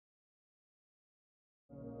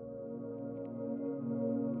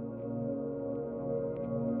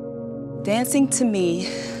Dancing to me,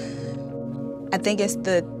 I think it's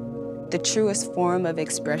the truest form of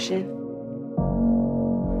expression.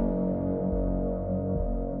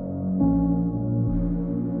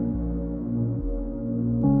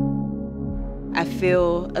 I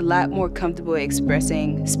feel a lot more comfortable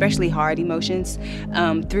expressing, especially hard emotions,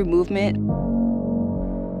 through movement.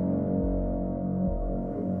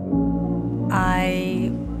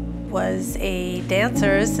 I was a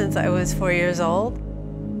dancer since I was 4 years old.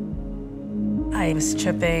 I was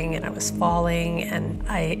tripping and I was falling and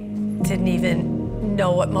I didn't even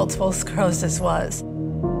know what multiple sclerosis was.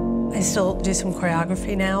 I still do some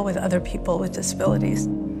choreography now with other people with disabilities.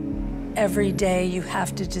 Every day you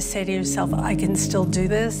have to just say to yourself, I can still do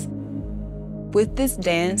this. With this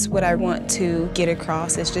dance, what I want to get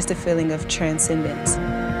across is just a feeling of transcendence.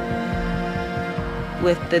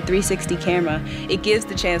 With the 360 camera, it gives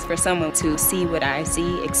the chance for someone to see what I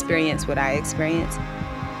see, experience what I experience.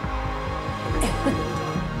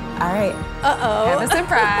 All right. Uh-oh. Have a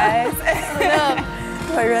surprise. Oh, no.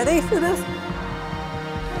 Am I ready for this?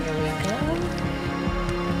 Here we go.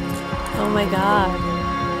 Oh my God.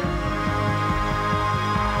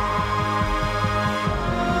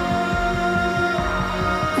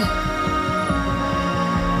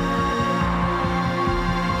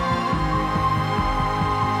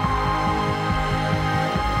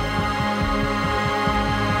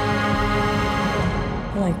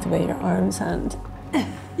 I like the way your arms end.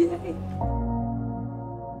 Yay.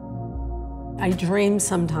 I dream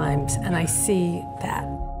sometimes and I see that.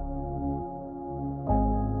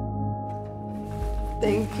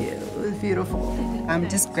 Thank you. It was beautiful. I'm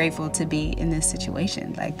just grateful to be in this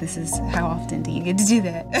situation. Like, this is, how often do you get to do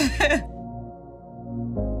that?